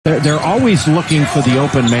They're always looking for the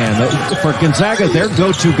open man. For Gonzaga, their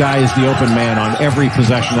go-to guy is the open man on every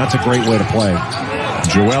possession. That's a great way to play.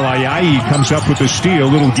 Joel Ayayi comes up with the steal.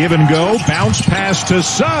 Little give and go. Bounce pass to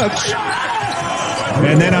Suggs.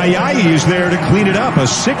 And then Ayayi is there to clean it up. A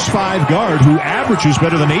 6'5" guard who averages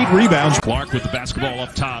better than 8 rebounds. Clark with the basketball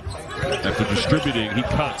up top. After distributing, he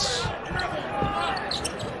cuts.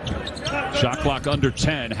 Shot clock under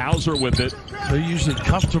 10. Hauser with it. They're usually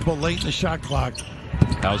comfortable late in the shot clock.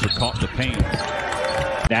 Hauser caught the paint.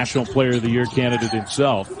 National Player of the Year candidate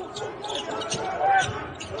himself.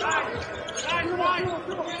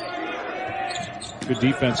 Good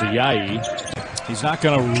defense of Ayayi. He's not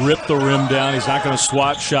going to rip the rim down. He's not going to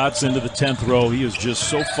swat shots into the 10th row. He is just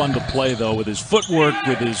so fun to play, though, with his footwork,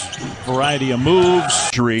 with his variety of moves.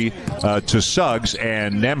 To Suggs,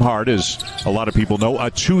 and Nembhard is, a lot of people know,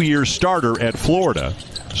 a 2-year starter at Florida.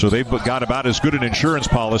 So they've got about as good an insurance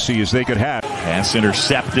policy as they could have. Pass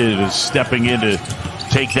intercepted, is stepping in to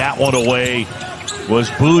take that one away was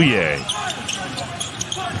Bouye.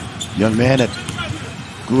 Young man that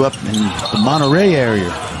grew up in the Monterey area.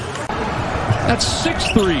 That's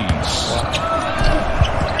 6 threes.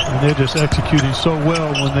 And they're just executing so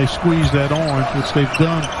well when they squeeze that orange, which they've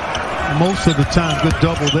done most of the time. Good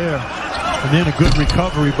double there. And then a good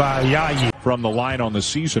recovery by Ayayi. From the line on the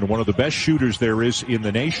season, one of the best shooters there is in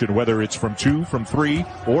the nation, whether it's from 2, from 3,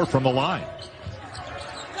 or from the line.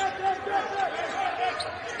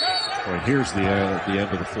 Well, here's the end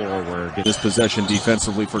of the floor where this possession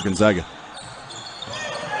defensively for Gonzaga.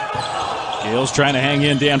 Gale's trying to hang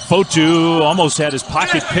in. Dan Fotu almost had his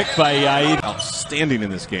pocket picked by Ayayi. Outstanding in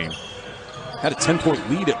this game. Had a 10-point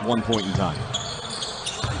lead at one point in time.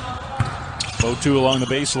 Fotu along the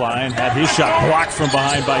baseline, had his shot blocked from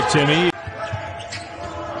behind by Timmy.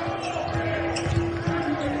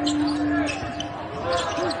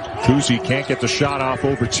 Kuzi can't get the shot off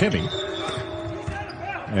over Timmy.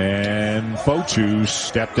 And Fotu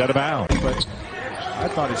stepped out of bounds. But I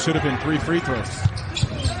thought it should have been 3 free throws.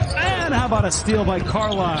 And how about a steal by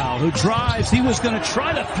Carlisle, who drives. He was going to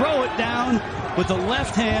try to throw it down with the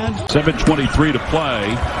left hand. 7:23 to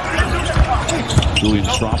play. Julian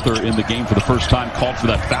Strawther in the game for the first time, called for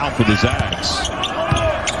that foul for the Zags.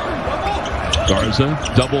 Garza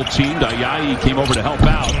double teamed. Ayayi came over to help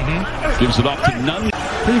out. Gives it off to Nunn.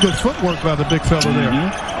 Pretty good footwork by the big fella there.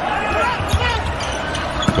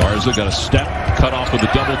 Garza got a step, cut off with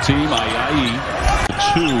a double team. Ayayi. The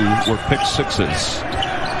 2 were pick sixes.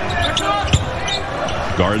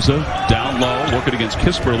 Garza down low, working against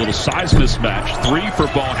Kisper. A little size mismatch. 3 for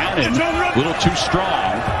Bohannon. A little too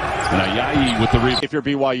strong. And Ayayi with the rebound. If you're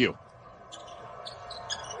BYU.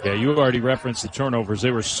 Yeah, you already referenced the turnovers.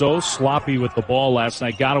 They were so sloppy with the ball last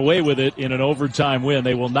night. Got away with it in an overtime win.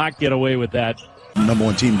 They will not get away with that.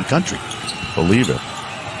 #1 team in the country. Believe it.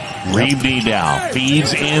 Reebney now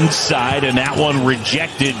feeds inside, and that one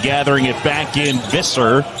rejected. Gathering it back in,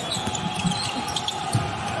 Visser.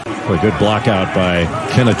 Boy, good block out by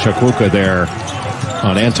Kenna Chukwuka there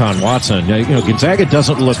on Anton Watson. You know, Gonzaga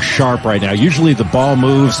doesn't look sharp right now. Usually the ball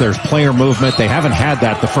moves, there's player movement. They haven't had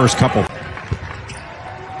that the first couple.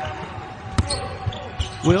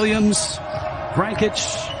 Williams, Brankic.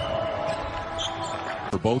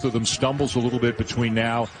 For both of them, stumbles a little bit between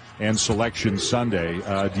now and Selection Sunday.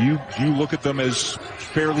 Do you look at them as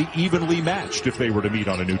fairly evenly matched if they were to meet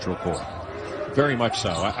on a neutral court? Very much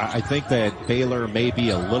so. I think that Baylor may be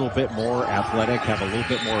a little bit more athletic, have a little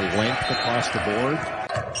bit more length across the board.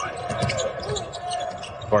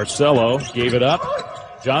 Barcelo gave it up.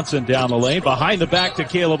 Johnson down the lane, behind the back to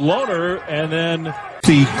Caleb Lohner, and then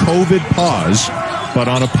the COVID pause. But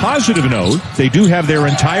on a positive note, they do have their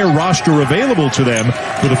entire roster available to them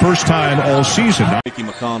for the first time all season. Mickey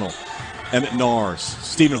McConnell, Emmett Nars,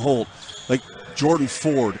 Stephen Holt, like Jordan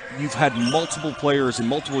Ford. You've had multiple players in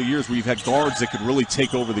multiple years where you've had guards that could really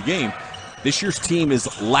take over the game. This year's team is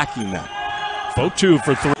lacking that. Fotu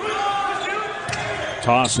for 3.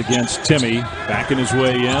 Toss against Timmy, backing his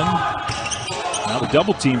way in. Now the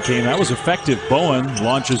double team came. That was effective. Bowen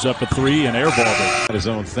launches up a 3 and airballed it. Got his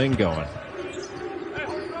own thing going.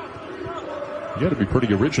 You got to be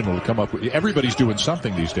pretty original to come up with. Everybody's doing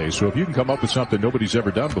something these days, so if you can come up with something nobody's ever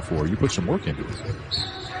done before, you put some work into it.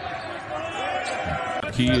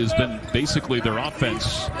 He has been basically their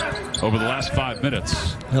offense over the last 5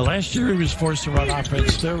 minutes. Now, last year he was forced to run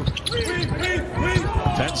offense too.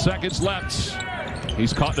 10 seconds left.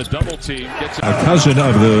 He's caught the double team. Gets a cousin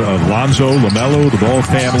of Lonzo, LaMelo, the Ball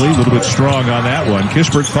family, a little bit strong on that one.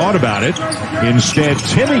 Kispert thought about it. Instead,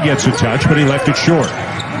 Timmy gets a touch, but he left it short.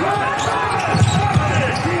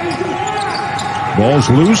 Ball's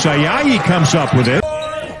loose. Ayayi comes up with it.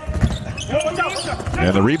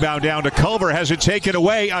 And the rebound down to Culver, has it taken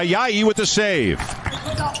away. Ayayi with the save.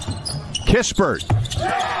 Kispert.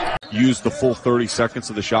 Use the full 30 seconds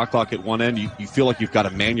of the shot clock at one end. You feel like you've got to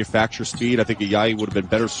manufacture speed. I think Ayayi would have been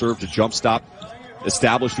better served to jump stop,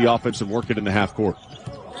 establish the offense, and work it in the half court.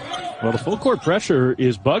 Well, the full court pressure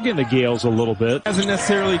is bugging the Gales a little bit. Hasn't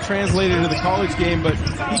necessarily translated into the college game, but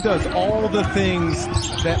he does all the things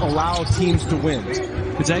that allow teams to win.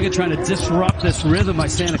 Gonzaga trying to disrupt this rhythm by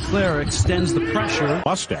Santa Clara, extends the pressure.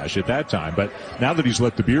 Mustache at that time, but now that he's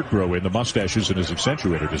let the beard grow in, the mustache isn't as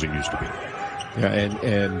accentuated as it used to be. Yeah,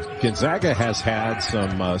 and Gonzaga has had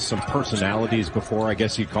some personalities before. I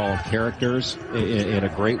guess you'd call them characters in a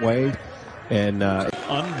great way. And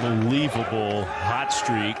unbelievable hot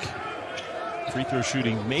streak. Free throw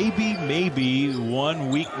shooting, maybe one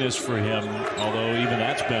weakness for him, although even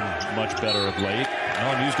that's been much better of late.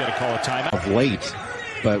 LMU's got to call a timeout. Of late,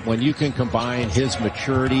 but when you can combine his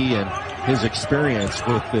maturity and his experience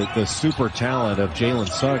with the super talent of Jalen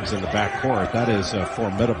Suggs in the backcourt, that is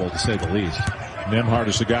formidable to say the least. Nembhard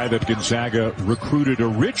is the guy that Gonzaga recruited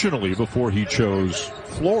originally before he chose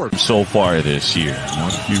Florida. So far this year,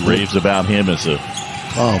 a few raves about him as a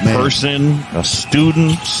person, a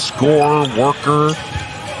student, scorer, worker,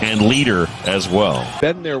 and leader as well.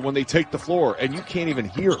 Been there when they take the floor, and you can't even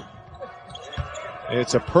hear.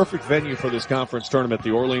 It's a perfect venue for this conference tournament,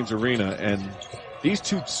 the Orleans Arena, and these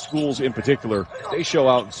two schools in particular, they show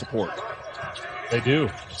out and support. They do.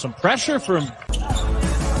 Some pressure from...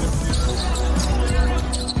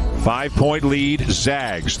 5-point lead,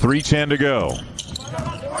 Zags, 3:10 to go.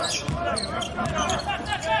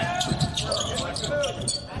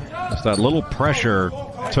 Just that little pressure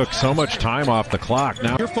took so much time off the clock.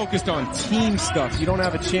 Now you're focused on team stuff. You don't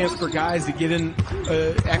have a chance for guys to get in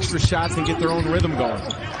extra shots and get their own rhythm going.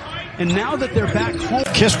 And now that they're back home.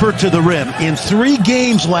 Kispert to the rim. In 3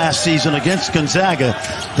 games last season against Gonzaga,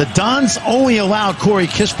 the Dons only allowed Corey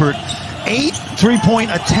Kispert 8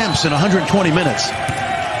 3-point attempts in 120 minutes.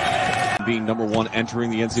 Being number 1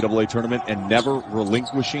 entering the NCAA tournament and never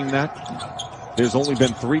relinquishing that. There's only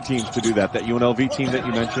been 3 teams to do that. That UNLV team that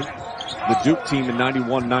you mentioned, the Duke team in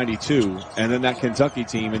 91-92, and then that Kentucky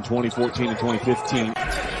team in 2014 and 2015.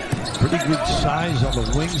 Pretty good size on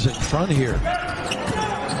the wings in front here.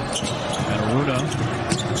 And Aruna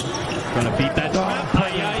trying to beat that trap.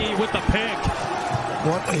 Ayayi with the pick.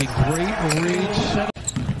 What a great read set.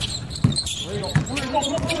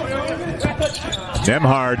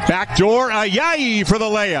 Nembhard, backdoor, Ayayi for the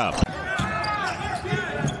layup.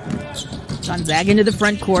 Gonzaga into the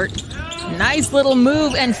front court. Nice little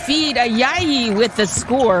move and feed. Ayayi with the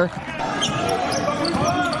score.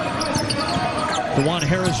 DeJuan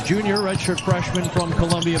Harris Jr., redshirt freshman from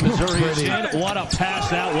Columbia, Missouri. What a pass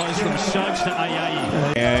that was from Suggs to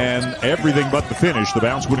Ayayi. And everything but the finish. The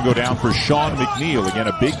bounce wouldn't go down for Sean McNeil. Again,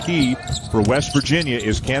 a big key for West Virginia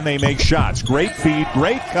is can they make shots? Great feed,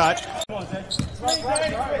 great cut.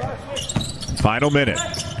 Final minute.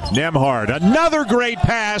 Nembhard, another great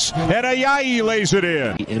pass, and Ayayi lays it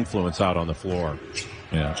in. Influence out on the floor.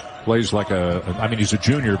 Yeah, plays like he's a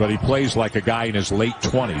junior, but he plays like a guy in his late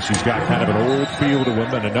 20s. He's got kind of an old feel to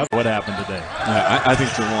him, and another. What happened today? I think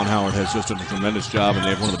Juwan Howard has just done a tremendous job, and they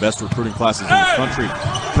have one of the best recruiting classes in the country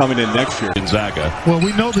coming in next year. Gonzaga. Well,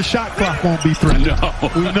 we know the shot clock won't be through. No.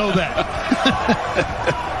 We know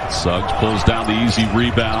that. Suggs pulls down the easy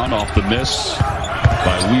rebound off the miss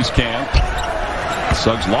by Wieskamp.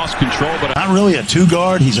 Suggs lost control, but not really a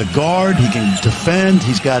 2-guard. He's a guard. He can defend.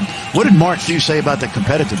 He's got. What did Mark Few say about the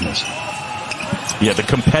competitiveness? Yeah, the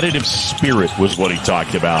competitive spirit was what he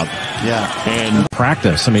talked about. Yeah. And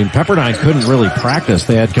practice. I mean, Pepperdine couldn't really practice.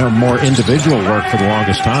 They had come more individual work for the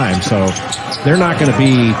longest time. So they're not going to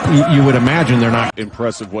be, you would imagine they're not.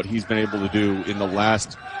 Impressive what he's been able to do in the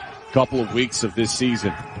last couple of weeks of this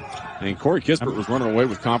season. And Corey Kispert was running away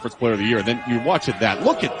with Conference Player of the Year. And then you're watching that.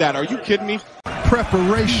 Look at that. Are you kidding me?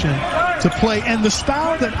 Preparation to play. And the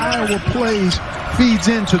style that Iowa plays feeds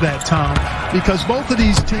into that, Tom, because both of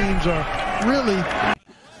these teams are really.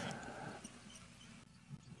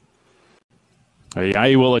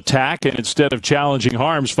 Ayayi will attack, and instead of challenging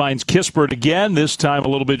Harms, finds Kispert again, this time a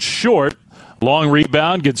little bit short. Long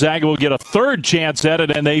rebound. Gonzaga will get a third chance at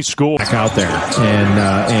it, and they score. Back out there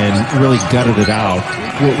and really gutted it out.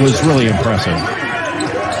 It was really impressive.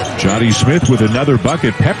 Johnny Smith with another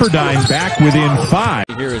bucket. Pepperdine back within 5.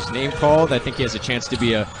 You hear his name called. I think he has a chance to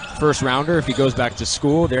be a first rounder if he goes back to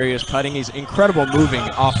school. There he is cutting. He's incredible moving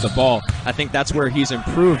off the ball. I think that's where he's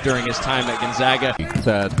improved during his time at Gonzaga.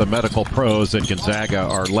 That the medical pros at Gonzaga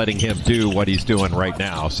are letting him do what he's doing right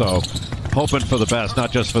now. So hoping for the best,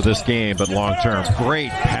 not just for this game, but long term.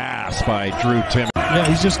 Great pass by Drew Timmons. Yeah,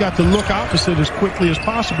 he's just got to look opposite as quickly as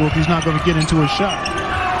possible if he's not going to get into a shot.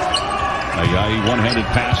 Ayayi one-handed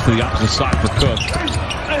pass to the opposite side for Cook.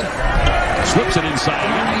 Slips it inside.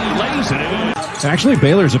 Ayayi lays it in. Actually,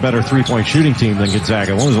 Baylor's a better three-point shooting team than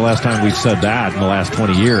Gonzaga. When was the last time we've said that in the last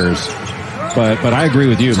 20 years? But I agree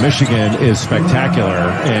with you. Michigan is spectacular,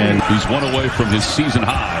 and he's one away from his season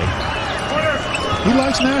high. He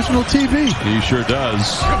likes national TV. He sure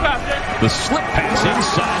does. The slip pass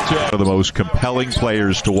inside to one of the most compelling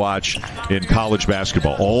players to watch in college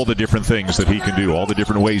basketball. All the different things that he can do, all the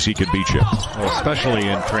different ways he can beat you. especially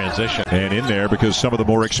in transition. And in there, because some of the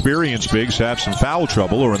more experienced bigs have some foul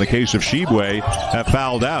trouble, or in the case of Shibwe, have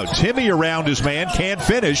fouled out. Timmy around his man, can't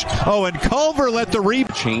finish. Oh, and Culver let the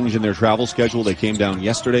rebound. Change in their travel schedule. They came down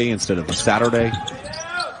yesterday instead of a Saturday.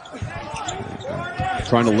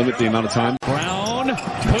 Trying to limit the amount of time. Brown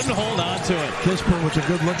couldn't hold on to it. Kisper with a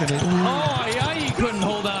good look at it. Oh, Ayayi couldn't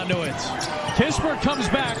hold on to it. Kisper comes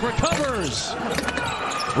back, recovers.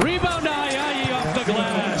 Rebound to Ayayi off the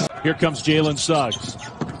glass. Here comes Jalen Suggs.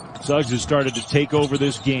 Suggs has started to take over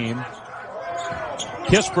this game.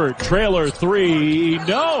 Kisper, trailer three.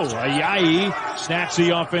 No! Ayayi snatched the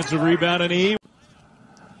offensive rebound and he.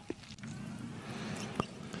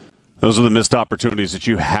 Those are the missed opportunities that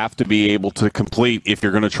you have to be able to complete if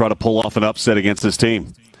you're going to try to pull off an upset against this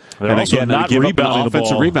team. They're also again, not give rebounding up an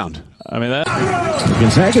offensive rebound. I mean, that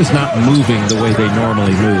Gonzaga's not moving the way they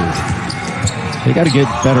normally move. They got to get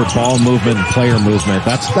better ball movement and player movement.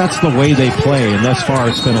 That's the way they play, and thus far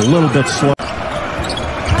it's been a little bit slow.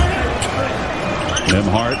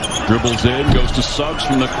 Nembhard dribbles in, goes to Suggs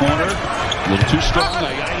from the corner. A little too strong.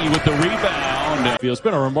 Ayayi with the rebound. It's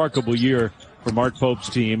been a remarkable year for Mark Pope's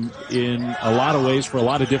team in a lot of ways for a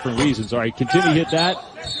lot of different reasons. All right, continue to hit that.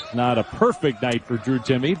 Not a perfect night for Drew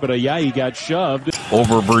Timme, but Ayayi got shoved.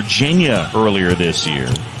 Over Virginia earlier this year.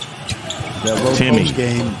 Timme.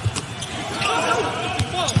 Game.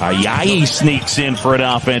 Ayayi sneaks in for an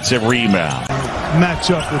offensive rebound.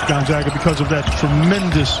 Match up with Gonzaga because of that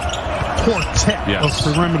tremendous quartet of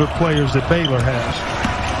perimeter players that Baylor has.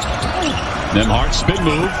 Nembhard spin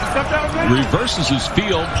move, reverses his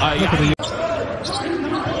field. Ayayi.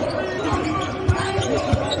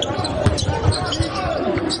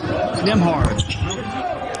 Nembhard.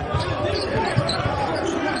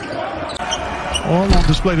 All on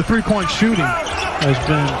display. The three-point shooting has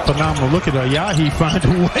been phenomenal. Look at Ayayi find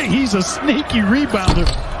a way. He's a sneaky rebounder.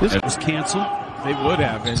 This was canceled. They would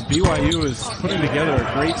have, and BYU is putting together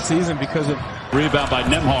a great season because of Rebound by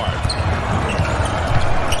Nembhard.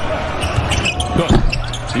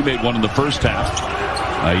 Cook. He made one in the first half.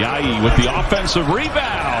 Ayayi with the offensive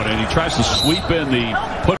rebound, and he tries to sweep in the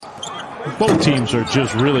put. Both teams are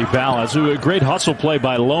just really balanced. A great hustle play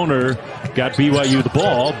by Lohner got BYU the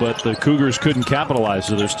ball, but the Cougars couldn't capitalize,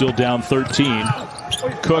 so they're still down 13.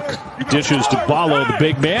 Cook dishes to Ballo, the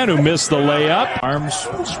big man who missed the layup. Arms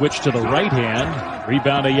switch to the right hand.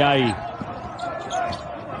 Rebound Ayayi.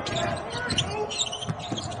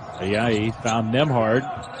 Ayayi found Nembhard.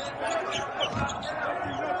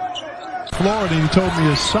 Florida, he told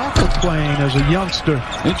me, is soccer playing as a youngster.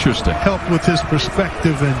 Interesting. Help with his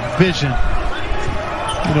perspective and vision.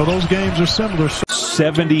 You know, those games are similar.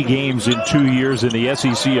 70 games in 2 years in the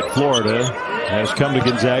SEC at Florida. Has come to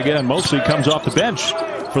Gonzaga and mostly comes off the bench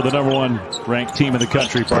for the #1 ranked team in the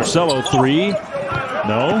country. Barcelo three.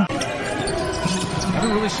 No.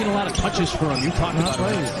 Haven't really seen a lot of touches for him. You talked about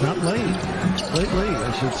it. Not late. Late,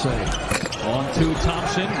 I should say. On to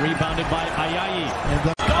Thompson, rebounded by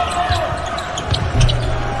Ayayi.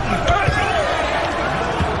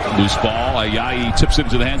 Loose ball. Ayayi tips it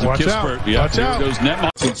into the hands of Kisper. Watch Here out. goes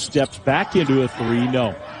Nembhard. Steps back into a three.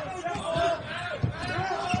 No.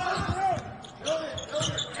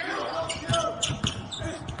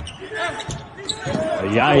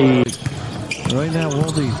 Ayayi. Right now,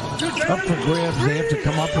 all these up for grabs they have to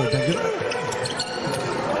come up with.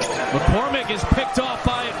 McCormick is picked off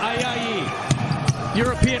by Ayayi.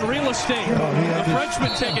 European real estate. The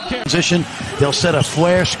Frenchman taking care. Position, they'll set a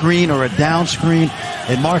flare screen or a down screen.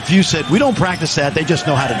 And Mark View said, we don't practice that. They just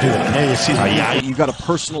know how to do it. There you see. You've got to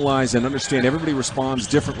personalize and understand everybody responds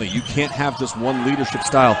differently. You can't have this one leadership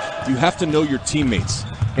style. You have to know your teammates.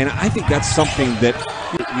 And I think that's something that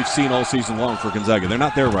you've seen all season long for Gonzaga. They're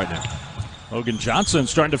not there right now. Logan Johnson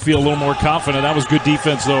starting to feel a little more confident. That was good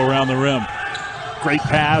defense, though, around the rim. Great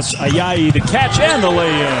pass. Ayayi, the catch and the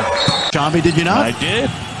lay-in. Shambi, did you not? I did.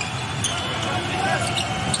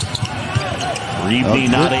 Reevney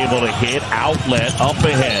not able to hit. Outlet up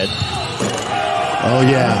ahead. Oh,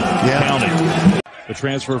 yeah. Counting. The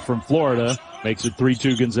transfer from Florida makes it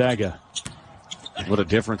 3-2 Gonzaga. What a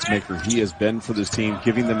difference maker he has been for this team,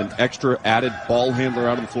 giving them an extra added ball handler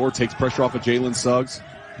out on the floor, takes pressure off of Jalen Suggs.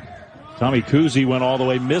 Tommy Kuzi went all the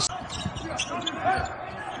way, missed.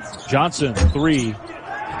 Johnson, 3.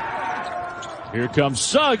 Here comes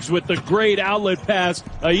Suggs with the great outlet pass.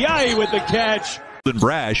 Ayayi with the catch. Than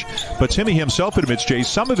brash, but Timmy himself admits, Jay,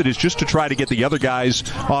 some of it is just to try to get the other guys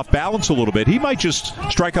off balance a little bit. He might just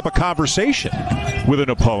strike up a conversation with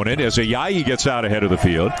an opponent as Ayayi gets out ahead of the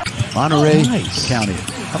field. Monterey County.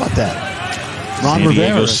 How about that? Ron San Diego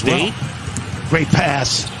Rivera State. well. Great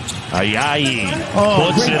pass. Ayayi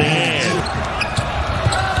puts it in.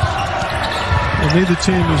 And neither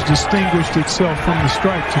team has distinguished itself from the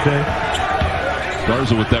stripe today.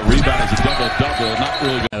 Garza with that rebound is a double-double. Not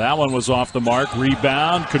really good. That one was off the mark.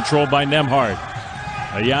 Rebound controlled by Nembhard.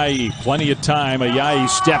 Ayayi, plenty of time. Ayayi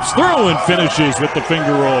steps through and finishes with the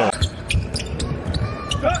finger roll.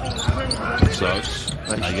 Suggs.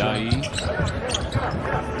 Ayayi.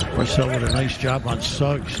 Marcel with a nice job on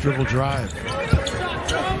Suggs. Dribble drive.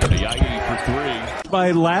 Ayayi for 3.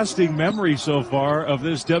 My lasting memory so far of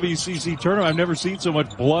this WCC tournament, I've never seen so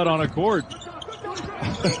much blood on a court.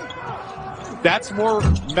 That's more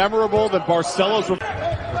memorable than Barcelo's.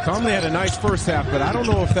 Conley had a nice first half, but I don't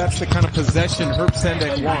know if that's the kind of possession Herb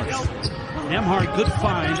Sendek wants. Nembhard, good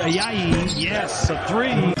find. Ayayi, yes, a 3.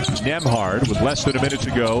 Nembhard with less than a minute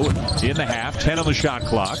to go in the half, 10 on the shot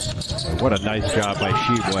clock. What a nice job by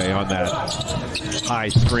Shibwe on that high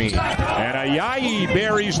screen. And Ayayi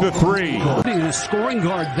buries the 3. The scoring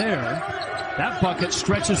guard there. That bucket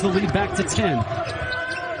stretches the lead back to 10.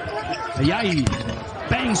 Ayayi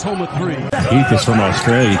bangs home a 3. Heath is from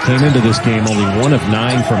Australia. He came into this game only 1 of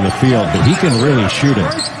 9 from the field, but he can really shoot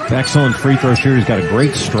it. Excellent free throw shooter. He's got a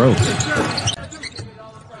great stroke.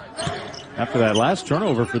 After that last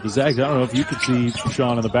turnover for the Zags, I don't know if you could see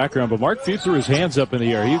Sean in the background, but Mark Few threw his hands up in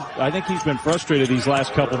the air. I think he's been frustrated these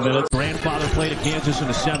last couple minutes. Grandfather played at Kansas in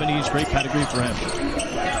the 70s. Great pedigree for him.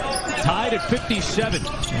 Tied at 57.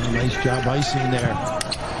 And a nice job icing there.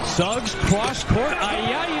 Suggs cross court.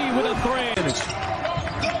 Ayayi with a 3.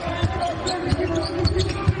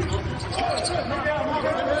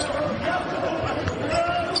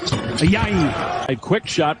 Ayayi. A quick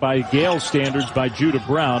shot by Gale standards by Judah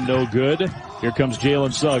Brown. No good. Here comes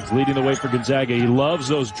Jalen Suggs leading the way for Gonzaga. He loves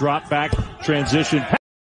those drop back transition.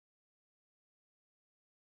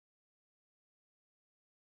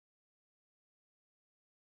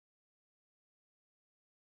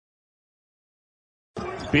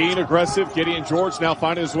 Being aggressive, Gideon George now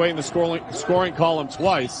finding his way in the scoring column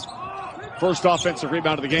twice. First offensive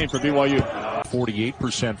rebound of the game for BYU.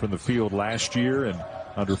 48% from the field last year and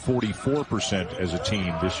under 44% as a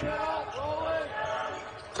team this year.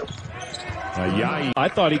 Ayayi. I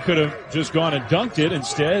thought he could have just gone and dunked it.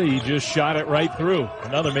 Instead, he just shot it right through.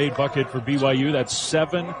 Another made bucket for BYU. That's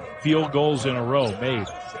 7 field goals in a row made.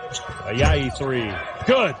 Ayayi 3.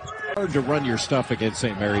 Good. Hard to run your stuff against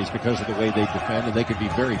St. Mary's because of the way they defend, and they can be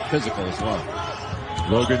very physical as well.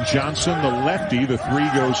 Logan Johnson, the lefty, the 3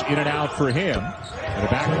 goes in and out for him. And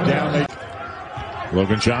back down.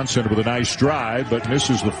 Logan Johnson with a nice drive, but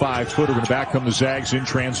misses the 5-footer. And back come the Zags in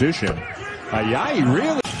transition. Ayayi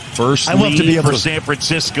really. First lead for San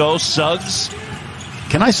Francisco. Suggs.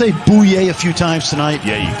 Can I say booyah a few times tonight?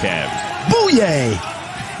 Yeah, you can. Booyah!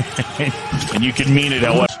 And you can mean it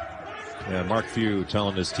however. Yeah, Mark Few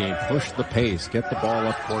telling his team, push the pace, get the ball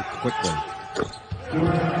up court quickly.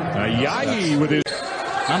 Ayayi with his.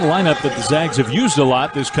 On a lineup that the Zags have used a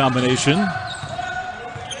lot, this combination.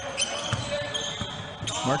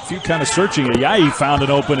 Mark Few kind of searching. Ayayi found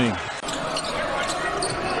an opening.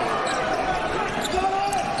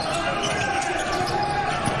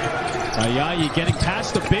 Ayayi getting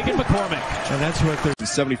past the big and McCormick. And that's what they're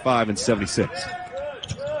 75 and 76.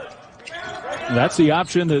 That's the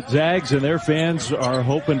option that Zags and their fans are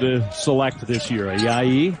hoping to select this year.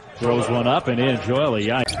 Ayayi throws one up and in. Joel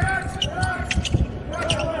Ayayi.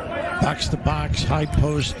 Box to box, high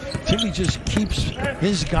post. Timmy just keeps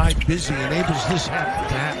his guy busy, enables this to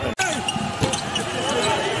happen.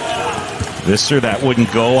 This or that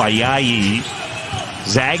wouldn't go. Ayayi.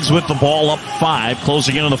 Zags with the ball up 5,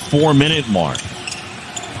 closing in on the 4-minute mark.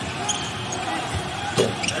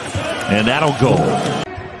 And that'll go.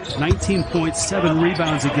 19.7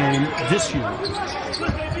 rebounds a game this year.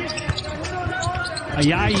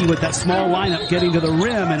 Ayayi with that small lineup getting to the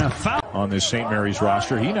rim and a foul. On this St. Mary's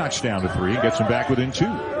roster, he knocks down to 3 and gets him back within 2.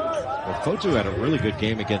 Well, Fotu had a really good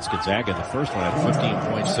game against Gonzaga. The first one had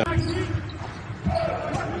 15.7.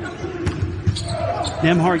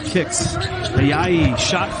 Nembhard kicks. Ayayi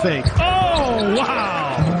shot fake. Oh,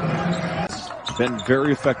 wow! been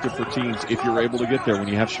very effective for teams if you're able to get there. When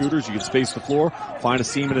you have shooters, you can space the floor, find a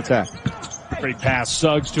seam and attack. Great pass.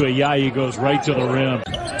 Suggs to Ayayi, goes right to the rim.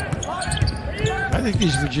 I think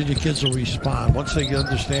these Virginia kids will respond once they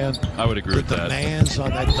understand. I would agree with the that. demands on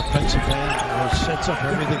that defensive end, sets up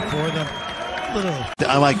everything for them.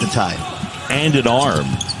 I like the tie. And an arm.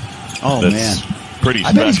 Oh, that's man. Pretty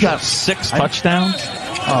I special. bet he's got 6 touchdowns.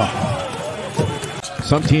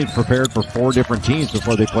 Some teams prepared for 4 different teams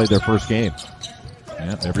before they played their first game.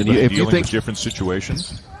 Yeah, everybody dealing with different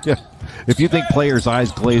situations. Yeah. If you think players'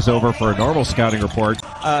 eyes glaze over for a normal scouting report.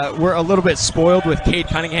 We're a little bit spoiled with Cade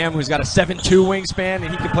Cunningham, who's got a 7'2" wingspan, and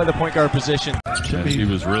he can play the point guard position. Yes, he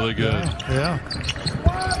was really good. Yeah.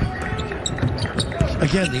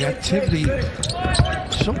 Again, the activity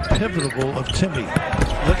so pivotal of Timmy.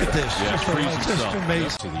 Look at this. Yeah, just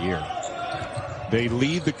amazing. To the year. They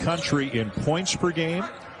lead the country in points per game,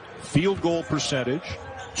 field goal percentage,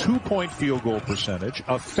 2-point field goal percentage,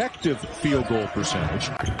 effective field goal percentage.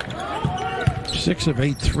 6 of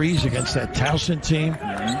 8 threes against that Towson team.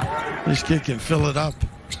 This kid can fill it up.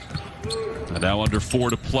 And now under 4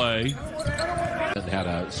 to play.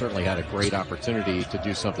 Certainly had a great opportunity to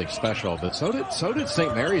do something special, but so did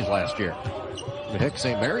St. Mary's last year. Heck,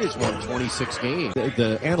 St. Mary's won 26 games.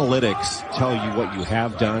 The analytics tell you what you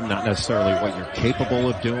have done, not necessarily what you're capable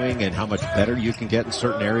of doing and how much better you can get in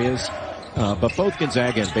certain areas. But both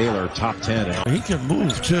Gonzaga and Baylor are top 10. He can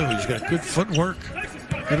move, too. He's got good footwork,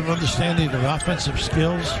 good understanding of offensive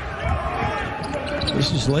skills.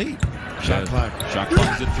 This is late. Shot clock. Shot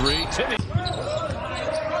clock at 3. Timmy.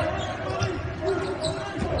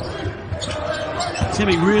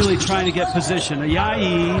 Timmy really trying to get position.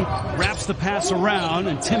 Ayayi wraps the pass around,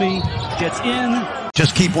 and Timmy gets in.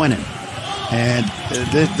 Just keep winning. And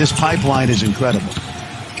this pipeline is incredible.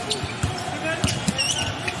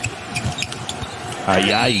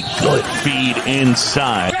 Ayayi, good feed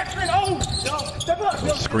inside.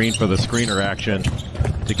 Screen for the screener action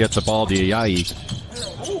to get the ball to Ayayi.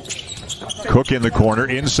 Cook in the corner,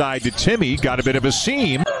 inside to Timmy, got a bit of a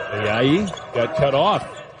seam. Ayayi got cut off.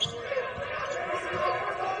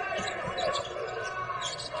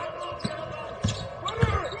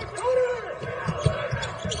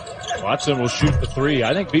 Watson will shoot the 3.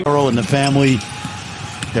 I think Earl and the family,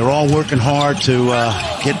 they're all working hard to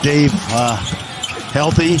get Dave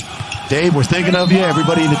healthy. Dave, we're thinking of you.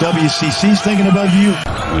 Everybody in the WCC's thinking about you.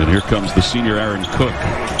 And here comes the senior Aaron Cook.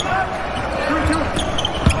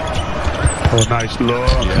 Oh, nice look.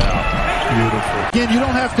 Yeah. Beautiful. Again, you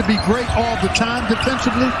don't have to be great all the time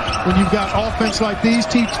defensively when you've got offense like these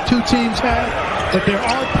two teams have. But there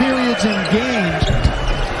are periods in games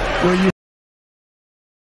where you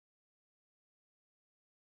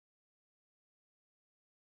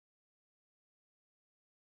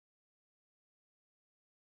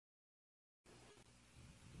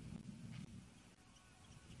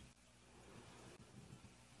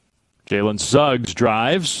Jalen Suggs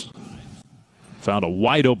drives. Found a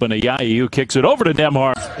wide open Ayayi who kicks it over to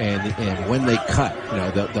Nembhard. And when they cut,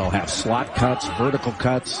 they'll have slot cuts, vertical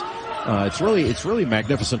cuts. It's really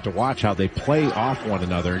magnificent to watch how they play off one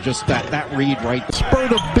another. Just that read right.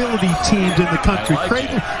 Spurt ability teams in the country.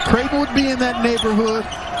 Creighton would be in that neighborhood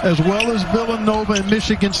as well as Villanova and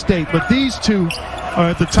Michigan State. But these two are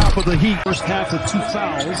at the top of the heap. First half with 2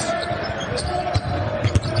 fouls.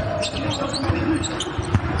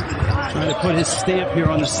 Trying to put his stamp here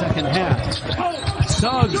on the second half.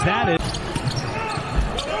 Suggs, that is.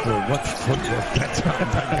 Well, what footwork that time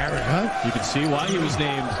by Garrett, huh? You can see why he was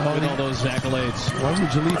named with all those accolades. Why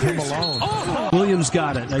would you leave him alone? Williams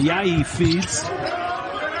got it. Ayayi feeds.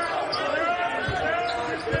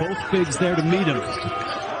 Both bigs there to meet him.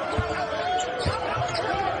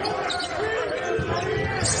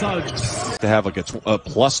 Suggs. To have like a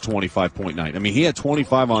plus 25-point night. I mean, he had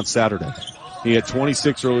 25 on Saturday. He had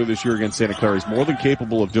 26 earlier this year against Santa Clara. He's more than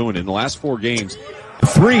capable of doing it. In the last 4 games.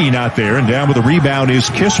 3 not there, and down with the rebound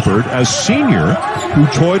is Kispert, a senior who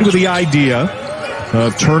toyed with the idea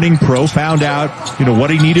of turning pro, found out,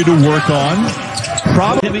 what he needed to work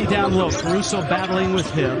on. Timmy down low. Caruso battling with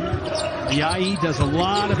him. Ayayi does a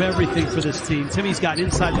lot of everything for this team. Timmy's got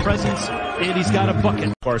inside presence, and he's got a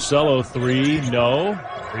bucket. Barcelo 3, no.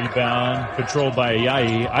 Rebound controlled by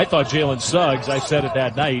Ayayi. I thought Jalen Suggs, I said it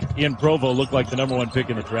that night, in Provo looked like the #1 pick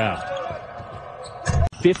in the draft.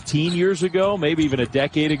 15 years ago, maybe even a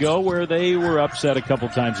decade ago, where they were upset a couple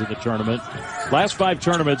times in the tournament. Last 5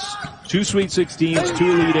 tournaments, 2 Sweet 16s,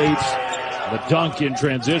 2 Elite 8s, the dunk in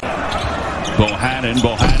transition.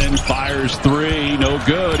 Bohannon fires 3, no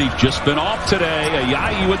good. He's just been off today.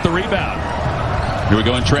 Ayayi with the rebound. Here we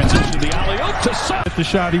go in transition, the alley. Field to Suggs. Get the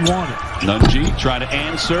shot he wanted. Nunji trying to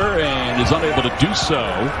answer and is unable to do so.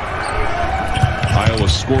 Iowa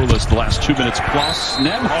scoreless the last 2 minutes plus.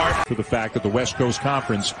 Nembhard. For the fact that the West Coast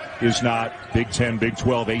Conference is not Big 10, Big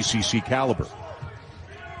 12, ACC caliber.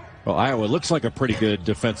 Well, Iowa looks like a pretty good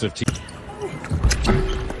defensive team.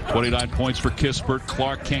 29 points for Kispert.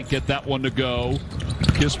 Clark can't get that one to go.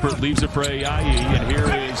 Kispert leaves it for Ayayi, and here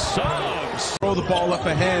is Suggs. Throw the ball up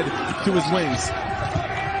ahead to his wings.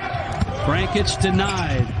 Brankic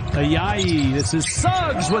denied. Ayayi. This is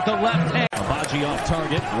Suggs with the left hand. Baji off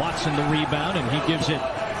target. Watson the rebound, and he gives it.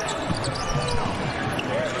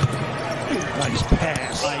 Nice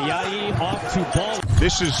pass. Ayayi off to ball.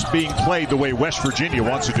 This is being played the way West Virginia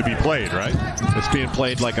wants it to be played, right? It's being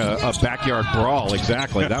played like a backyard brawl,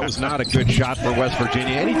 exactly. That was not a good shot for West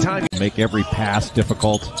Virginia. Anytime you make every pass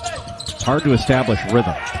difficult, it's hard to establish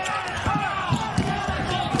rhythm.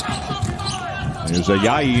 There's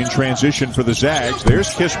Ayayi in transition for the Zags. There's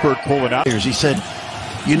Kispert pulling out. He said,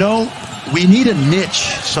 you know, we need a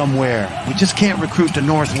niche somewhere. We just can't recruit the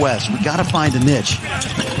Northwest. We got to find a niche.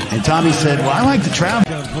 And Tommy said, well, I like to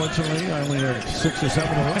travel. Unfortunately, I only had 6 or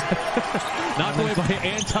 7 away. Knocked away by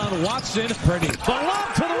Anton Watson. Pretty. The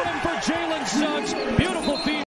lob to the rim for Jalen Suggs. Beautiful.